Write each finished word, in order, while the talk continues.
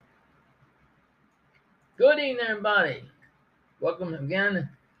Good evening, everybody. Welcome again.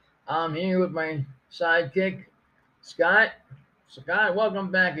 I'm here with my sidekick, Scott. Scott, welcome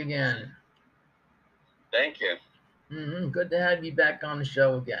back again. Thank you. Good to have you back on the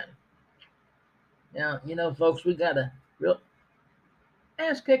show again. Now, folks, we got a real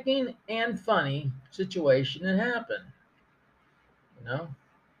ass kicking and funny situation that happened. You know,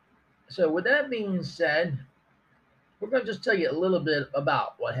 so with that being said, we're going to just tell you a little bit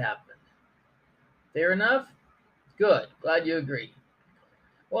about what happened. Fair enough? Good. Glad you agree.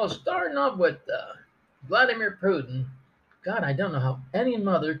 Well, starting off with Vladimir Putin. God, I don't know how any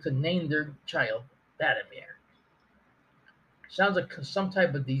mother could name their child Vladimir. Sounds like some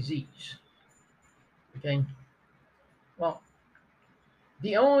type of disease. Okay. Well,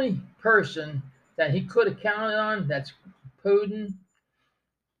 the only person that he could have counted on, that's Putin,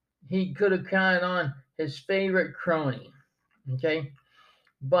 he could have counted on his favorite crony. Okay.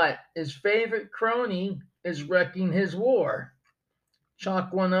 But his favorite crony is wrecking his war.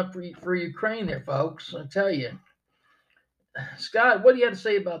 Chalk one up for Ukraine there, folks. I tell you. Scott, what do you have to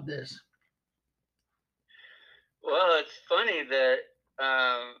say about this? Well, it's funny that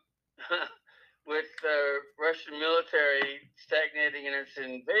with the Russian military stagnating in its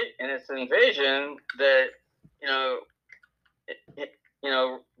invasion, that you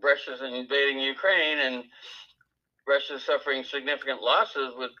know, Russia's invading Ukraine and Russia's suffering significant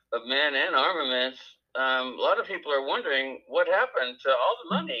losses of men and armaments. A lot of people are wondering what happened to all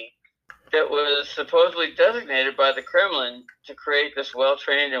the money that was supposedly designated by the Kremlin to create this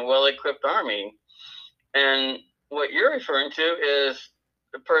well-trained and well-equipped army. And what you're referring to is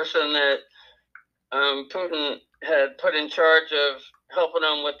the person that Putin had put in charge of helping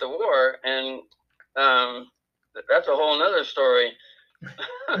them with the war, and that's a whole nother story.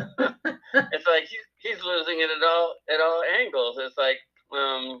 It's like he's losing it at all angles. It's like,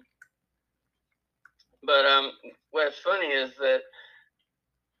 what's funny is that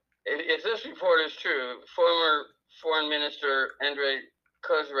if this report is true, former Foreign Minister Andrei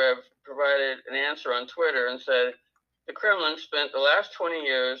Kozyrev provided an answer on Twitter and said, the Kremlin spent the last 20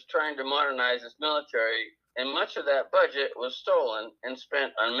 years trying to modernize its military, and much of that budget was stolen and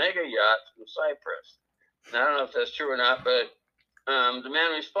spent on mega yachts from Cyprus. Now, I don't know if that's true or not, but the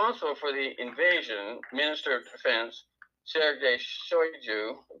man responsible for the invasion, Minister of Defense, Sergei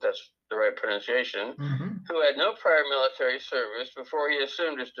Shoigu, if that's the right pronunciation, who had no prior military service before he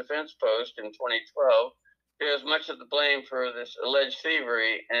assumed his defense post in 2012, bears much of the blame for this alleged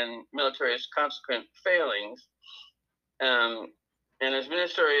thievery and military's consequent failings. And as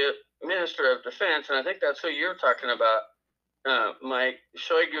Minister of Defense, and I think that's who you're talking about, Mike,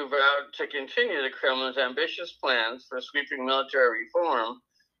 Shoigu vowed to continue the Kremlin's ambitious plans for sweeping military reform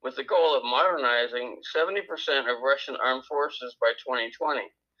with the goal of modernizing 70% of Russian armed forces by 2020.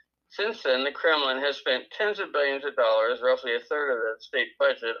 Since then, the Kremlin has spent tens of billions of dollars, roughly a third of the state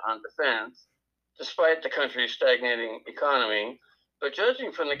budget, on defense, despite the country's stagnating economy. But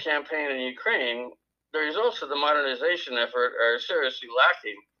judging from the campaign in Ukraine, the results of the modernization effort are seriously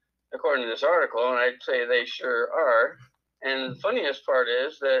lacking, according to this article, and I'd say they sure are. And the funniest part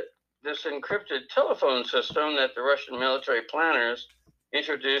is that this encrypted telephone system that the Russian military planners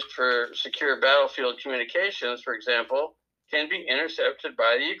introduced for secure battlefield communications, for example, can be intercepted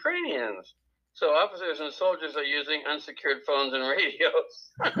by the Ukrainians. So officers and soldiers are using unsecured phones and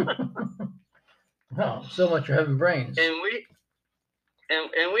radios. Oh, so much for having brains. And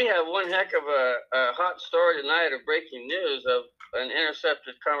we have one heck of a hot story tonight of breaking news of an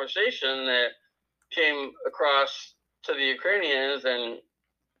intercepted conversation that came across to the Ukrainians, and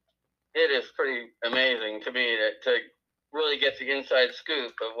it is pretty amazing to me to really get the inside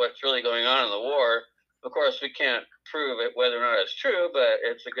scoop of what's really going on in the war. Of course, we can't prove it whether or not it's true, but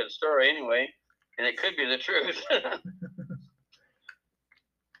it's a good story anyway, and it could be the truth.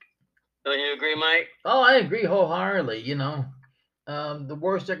 Don't you agree, Mike? Oh, I agree wholeheartedly. The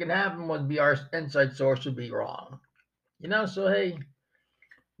worst that could happen would be our inside source would be wrong. So hey,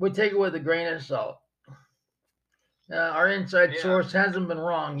 we take it with a grain of salt. Our inside source hasn't been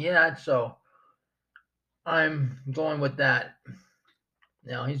wrong yet, so I'm going with that.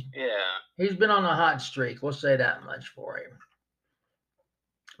 He's been on a hot streak. We'll say that much for him.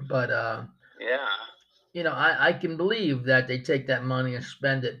 But I can believe that they take that money and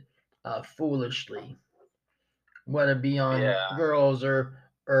spend it foolishly, whether it be on girls or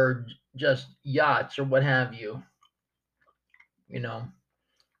just yachts or what have you.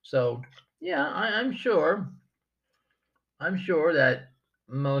 So yeah, I'm sure that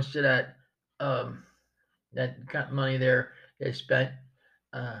most of that that money there is spent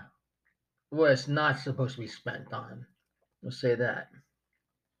what it's not supposed to be spent on. We'll say that.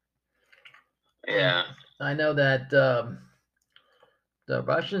 Yeah. I know that the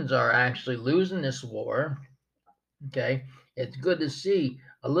Russians are actually losing this war. Okay, it's good to see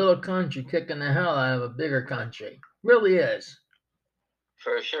a little country kicking the hell out of a bigger country. Really is.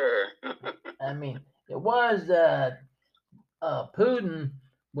 For sure. I mean, it was that Putin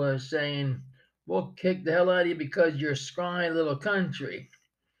was saying, "We'll kick the hell out of you because you're a scrawny little country."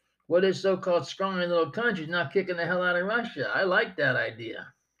 What is so-called scrawny little countries not kicking the hell out of Russia? I like that idea.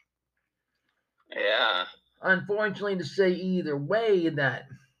 Yeah. Unfortunately, to say either way, that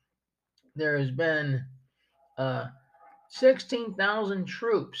there has been uh, 16,000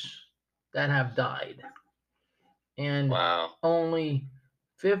 troops that have died, and Wow. only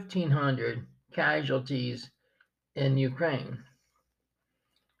 1,500 casualties in Ukraine.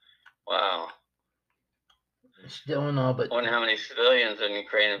 Wow. Still in all, but I wonder how many civilians in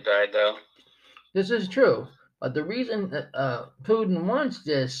Ukraine have died, though. this is true. But the reason that Putin wants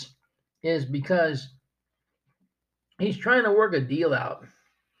this is because he's trying to work a deal out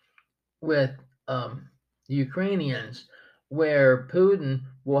with the Ukrainians where Putin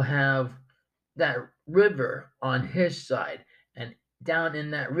will have that river on his side, and down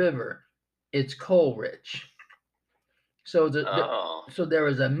in that river, it's coal rich. So Oh. so there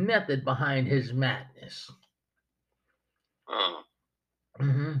is a method behind his madness. Oh.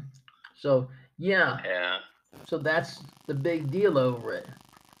 hmm So yeah, Yeah. so that's the big deal over it.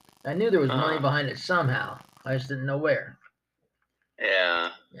 I knew there was money behind it somehow. I just didn't know where.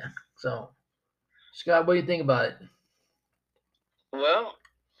 Yeah. Yeah. So, Scott, what do you think about it? Well,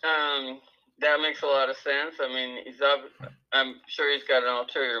 that makes a lot of sense. I mean, I'm sure he's got an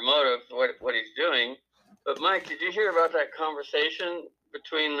ulterior motive for what he's doing. But Mike, did you hear about that conversation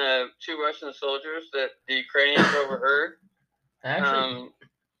between the two Russian soldiers that the Ukrainians overheard? Actually,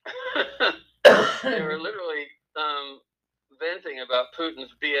 They were literally venting about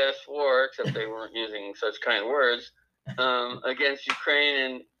Putin's BS war, except they weren't using such kind words, against Ukraine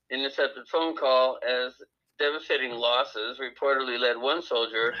and intercepted phone call as devastating losses reportedly led one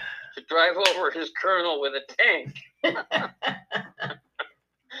soldier to drive over his colonel with a tank.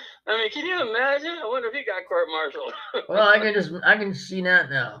 I mean, can you imagine? I wonder if he got court-martialed. well, I can see that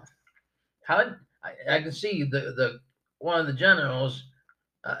now. How I can see the one of the generals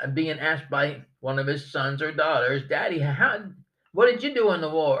being asked by one of his sons or daughters, "Daddy, what did you do in the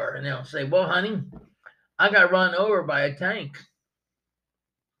war?" And they'll say, "Well, honey, I got run over by a tank."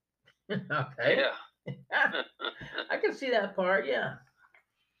 Okay. Yeah. I can see that part, yeah.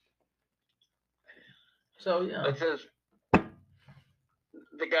 So yeah. Because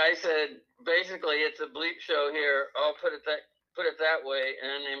the guy said basically it's a bleep show here. I'll put it that way. An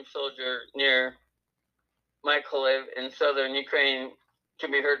unnamed soldier near Mykolaiv in southern Ukraine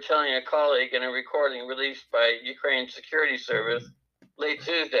can be heard telling a colleague in a recording released by Ukraine's security service late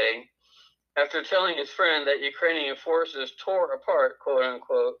Tuesday, after telling his friend that Ukrainian forces tore apart, quote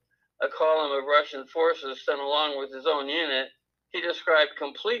unquote, a column of Russian forces sent along with his own unit, he described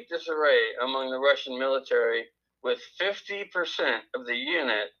complete disarray among the Russian military, with 50% of the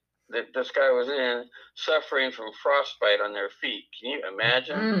unit that this guy was in suffering from frostbite on their feet. Can you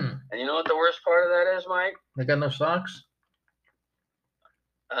imagine? And you know what the worst part of that is, Mike? They got no socks?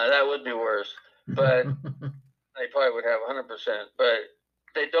 That would be worse, but they probably would have 100%. But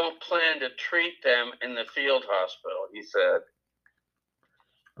they don't plan to treat them in the field hospital, he said.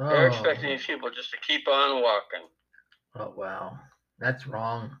 They're expecting these people just to keep on walking. Oh, wow. That's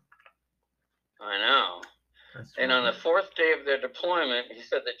wrong. I know. And on the fourth day of their deployment, he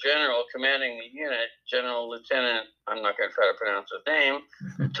said the general commanding the unit, General Lieutenant, I'm not going to try to pronounce his name,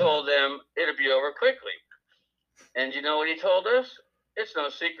 told them it'd be over quickly. And you know what he told us? It's no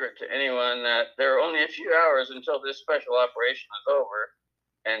secret to anyone that there are only a few hours until this special operation is over.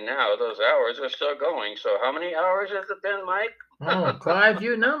 And now those hours are still going. So how many hours has it been, Mike? Oh, quite a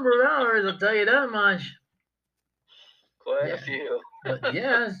few number of hours, I'll tell you that much. Quite a few. But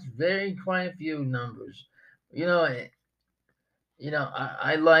yes, very quite a few numbers. You know,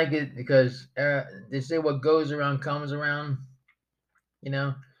 I like it because they say what goes around comes around. You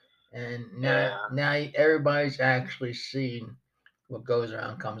know, and now everybody's actually seeing what goes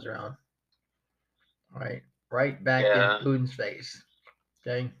around comes around. Right back in Putin's face.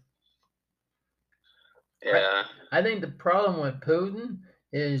 Okay. Yeah. I think the problem with Putin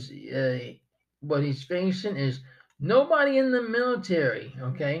is what he's facing is nobody in the military,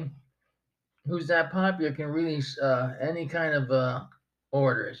 okay, who's that popular can release any kind of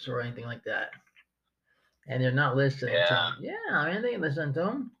orders or anything like that. And they're not listening to him. Yeah, I mean, they ain't listening to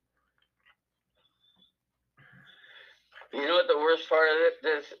him. You know what the worst part of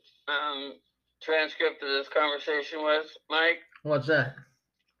this transcript of this conversation was, Mike? What's that?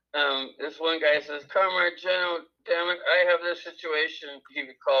 this one guy says, Comrade General, damn it, I have this situation. He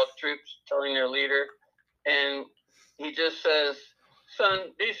recalled troops telling their leader, and he just says,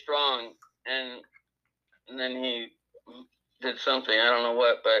 son, be strong. And then he did something, I don't know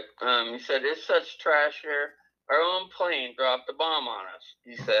what, but he said, it's such trash here. Our own plane dropped a bomb on us,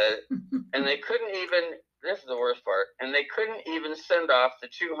 he said, and they couldn't even, this is the worst part, and they couldn't even send off the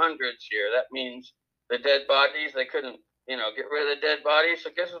 200s here. That means the dead bodies, they couldn't, get rid of the dead bodies. So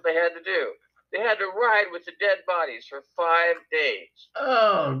guess what they had to do? They had to ride with the dead bodies for 5 days.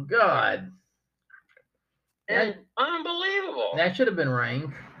 Oh, God. And unbelievable. That should have been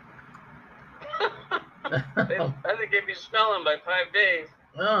rank. I think they'd be smelling by 5 days.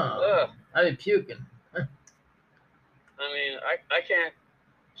 Oh, I'd be puking. I mean, I can't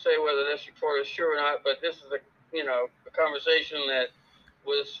say whether this report is true or not, but this is a conversation that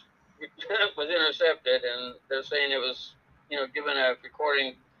was was intercepted, and they're saying it was given a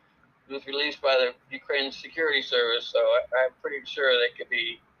recording. It was released by the Ukraine Security Service, so I'm pretty sure they could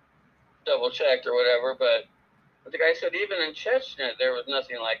be double checked or whatever. But the guy said even in Chechnya there was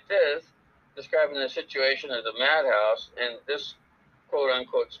nothing like this, describing the situation as a madhouse, and this quote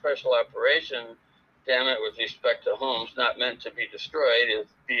unquote special operation, damn it, with respect to homes not meant to be destroyed, is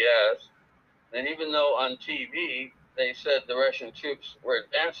BS. And even though on TV they said the Russian troops were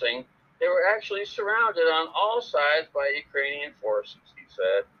advancing, they were actually surrounded on all sides by Ukrainian forces, he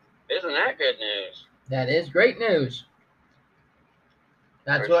said. Isn't that good news? That is great news.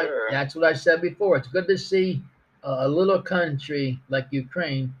 That's what I said before. It's good to see a little country like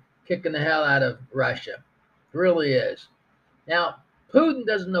Ukraine kicking the hell out of Russia. It really is. Now, Putin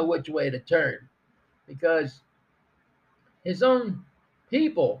doesn't know which way to turn because his own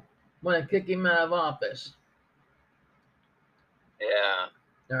people want to kick him out of office. Yeah.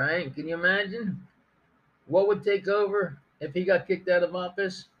 All right. Can you imagine what would take over if he got kicked out of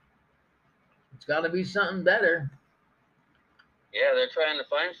office? It's got to be something better. Yeah, they're trying to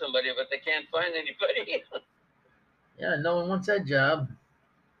find somebody, but they can't find anybody. Yeah, no one wants that job.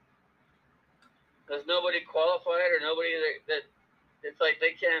 There's nobody qualified or nobody that it's like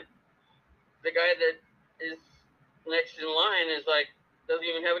they can't. The guy that is next in line is like doesn't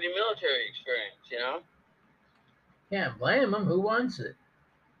even have any military experience. Can't blame him. Who wants it?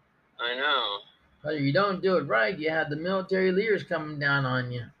 I know. But if you don't do it right, you have the military leaders coming down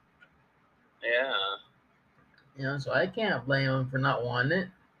on you. Yeah. So I can't blame him for not wanting it.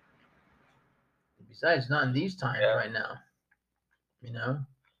 Besides, not in these times right now.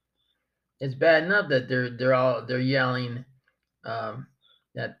 It's bad enough that they're yelling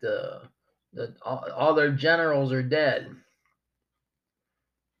that all their generals are dead.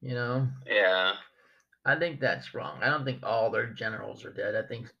 Yeah. I think that's wrong. I don't think all their generals are dead. I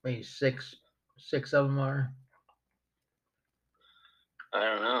think maybe six of them are. I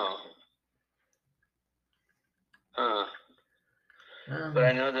don't know. But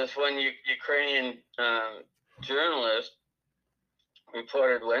I know this one Ukrainian journalist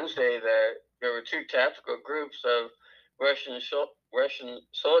reported Wednesday that there were 2 tactical groups of Russian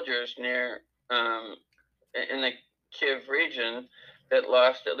soldiers near in the Kiev region that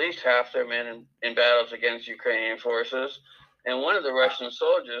lost at least half their men in battles against Ukrainian forces. And one of the Russian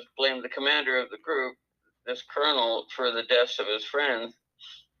soldiers blamed the commander of the group, this colonel, for the deaths of his friends.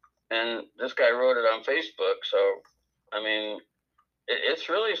 And this guy wrote it on Facebook. So, I mean, it's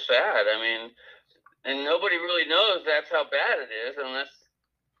really sad. I mean, and nobody really knows that's how bad it is unless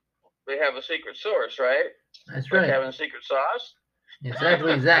they have a secret source, right? That's right. Like having a secret sauce.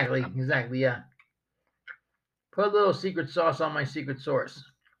 Exactly. Yeah. Put a little secret sauce on my secret source.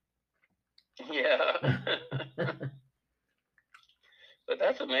 Yeah. But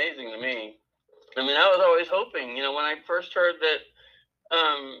that's amazing to me. I mean, I was always hoping, when I first heard that,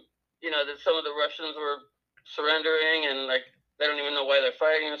 that some of the Russians were surrendering and like they don't even know why they're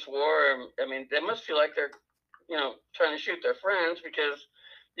fighting this war. I mean, they must feel like they're, trying to shoot their friends because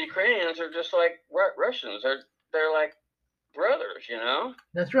the Ukrainians are just like Russians. They're like brothers,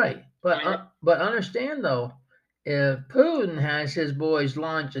 That's right. But understand though, if Putin has his boys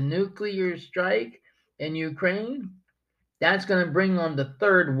launch a nuclear strike in Ukraine, that's going to bring on the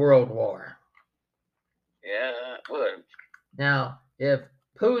Third World War. Yeah, it would. Now, if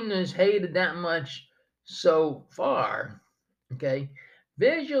Putin is hated that much so far, okay,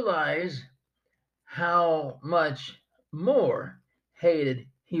 visualize how much more hated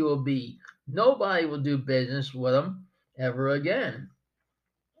he will be. Nobody will do business with him ever again.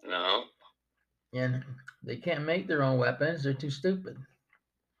 No. And they can't make their own weapons. They're too stupid.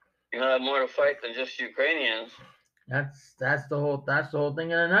 You'll have more to fight than just Ukrainians. That's the whole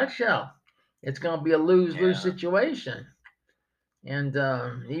thing in a nutshell. It's going to be a lose-lose situation. And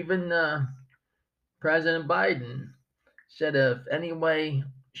even President Biden said if any way,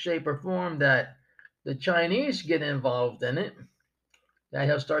 shape, or form that the Chinese get involved in it, that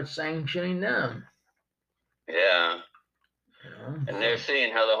he'll start sanctioning them. Yeah. And they're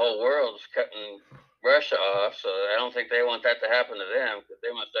seeing how the whole world's cutting Russia off, so I don't think they want that to happen to them because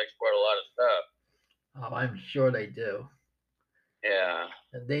they must export a lot of stuff. Oh, I'm sure they do. Yeah.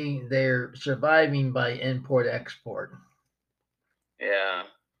 They're surviving by import export. Yeah.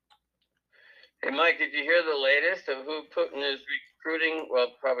 Hey, Mike, did you hear the latest of who Putin is recruiting?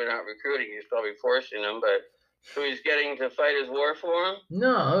 Well, probably not recruiting. He's probably forcing them, but who he's getting to fight his war for him?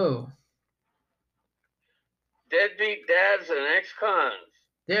 No. Deadbeat dads and ex-cons.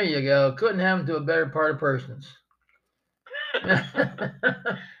 There you go. Couldn't happen to a better part of persons.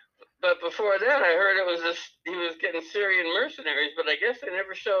 But before that, I heard he was getting Syrian mercenaries, but I guess they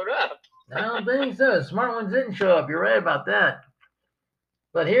never showed up. I don't think so. The smart ones didn't show up. You're right about that.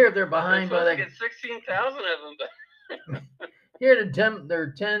 But here they're behind by the. Get 16,000 of them. Here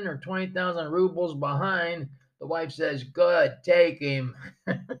they're 10 or 20,000 rubles behind. The wife says, "Good, take him."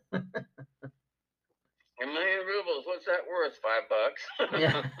 $1 million rubles. What's that worth? $5.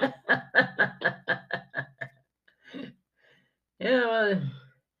 Yeah. Yeah. Well,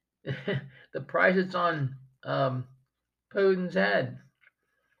 the price it's on Putin's head.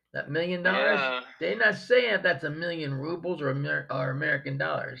 That $1 million. Yeah. They're not saying if that's 1 million rubles or American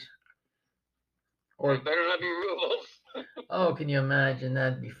dollars. Or it better not be rubles. Oh, can you imagine?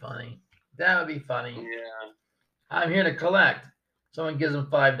 That'd be funny. That would be funny. Yeah. I'm here to collect. Someone gives them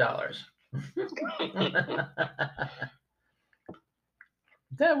 $5.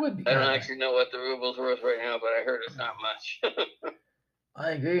 That would be. I don't actually know what the ruble's worth right now, but I heard it's not much.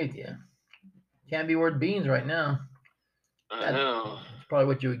 I agree with you. Can't be worth beans right now. I know. It's probably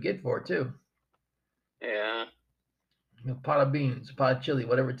what you would get for it too. Yeah. A pot of beans, a pot of chili,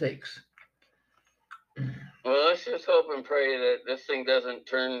 whatever it takes. Well, let's just hope and pray that this thing doesn't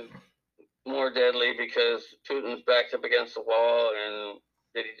turn more deadly because Putin's backed up against the wall and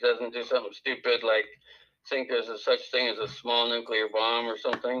that he doesn't do something stupid like think there's a such thing as a small nuclear bomb or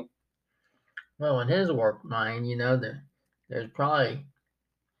something. Well, in his work mind, there's probably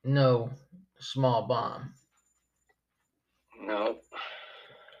no small bomb. No.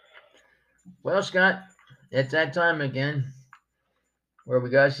 Well, Scott, it's that time again where we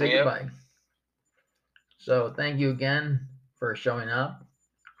gotta say goodbye. So thank you again for showing up.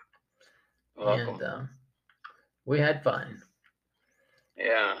 Welcome. And we had fun.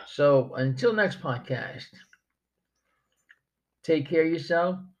 Yeah. So until next podcast, take care of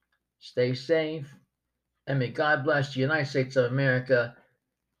yourself, stay safe, and may God bless the United States of America,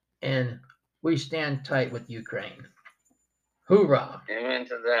 and we stand tight with Ukraine. Hoorah! Amen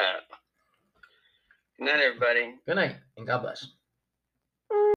to that. Good night, everybody. Good night, and God bless.